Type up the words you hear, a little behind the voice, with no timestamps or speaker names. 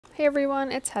Hey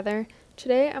everyone, it's Heather.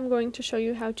 Today I'm going to show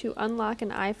you how to unlock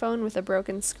an iPhone with a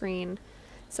broken screen.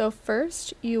 So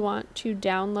first you want to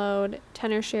download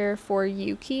TenorShare for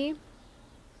YuKey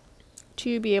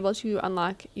to be able to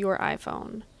unlock your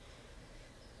iPhone.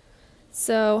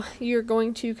 So you're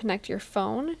going to connect your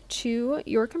phone to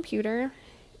your computer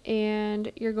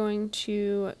and you're going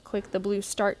to click the blue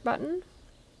start button.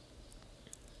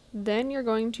 Then you're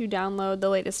going to download the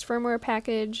latest firmware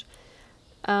package.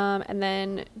 And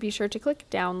then be sure to click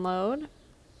download.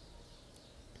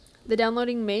 The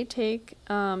downloading may take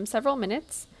several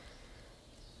minutes.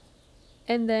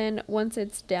 And then once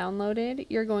it's downloaded,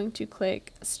 you're going to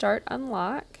click Start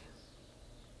Unlock.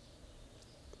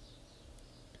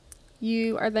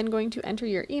 You are then going to enter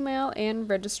your email and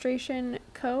registration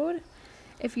code.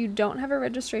 If you don't have a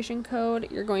registration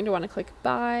code, you're going to want to click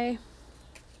Buy.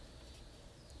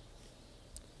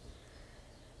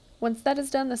 Once that is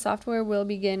done, the software will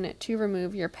begin to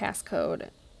remove your passcode.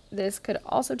 This could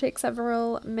also take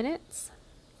several minutes.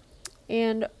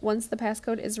 And once the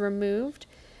passcode is removed,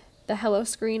 the hello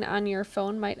screen on your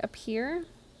phone might appear.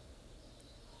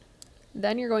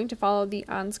 Then you're going to follow the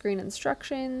on-screen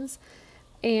instructions.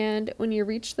 And when you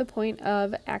reach the point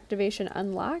of activation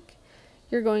unlock,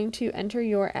 you're going to enter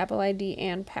your Apple ID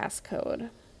and passcode.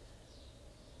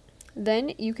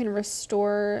 Then you can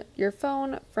restore your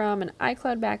phone from an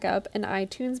iCloud backup, an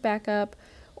iTunes backup,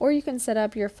 or you can set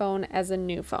up your phone as a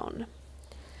new phone.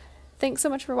 Thanks so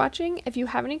much for watching. If you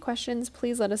have any questions,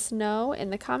 please let us know in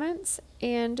the comments,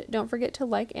 and don't forget to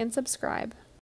like and subscribe.